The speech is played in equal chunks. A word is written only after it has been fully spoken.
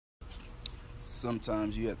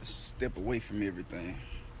sometimes you have to step away from everything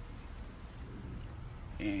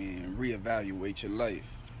and reevaluate your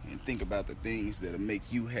life and think about the things that'll make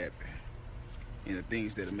you happy and the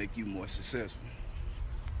things that'll make you more successful.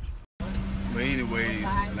 But anyways,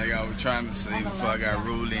 like I was trying to say before I got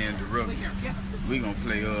rudely interrupted, we gonna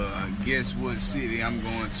play guess what city I'm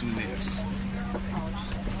going to next.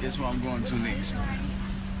 Guess what I'm going to next, man.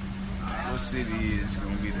 What city is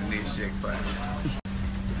gonna be the next jackpot?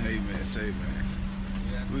 Hey man, say man.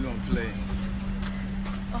 We gonna play.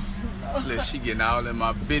 Look, she getting all in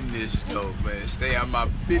my business though, man. Stay out my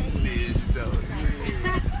business though.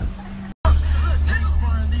 Yeah.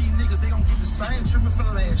 Same treatment for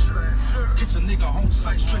the last year. Get your nigga home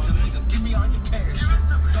site, stretch a nigga, give me all your cash.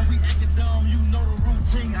 Don't be acting dumb, you know the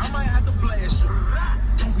routine. I might have to blast you.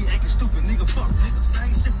 Don't be acting stupid, nigga. Fuck, nigga.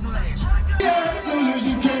 Same shit from last year. Yeah, as soon as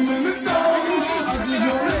you came in the door, I just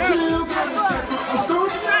wanna chill, got a sacrifice.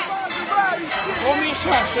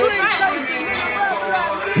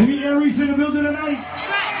 We Aries in the building tonight.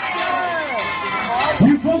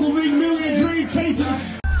 You folks will make million dream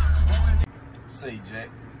chasers. Say, Jack,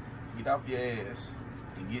 get off your ass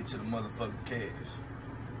and get to the motherfucking cash.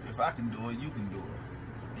 If I can do it, you can do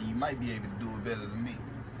it. And you might be able to do it better than me.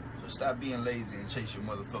 So stop being lazy and chase your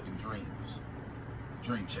motherfucking dreams.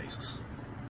 Dream chasers.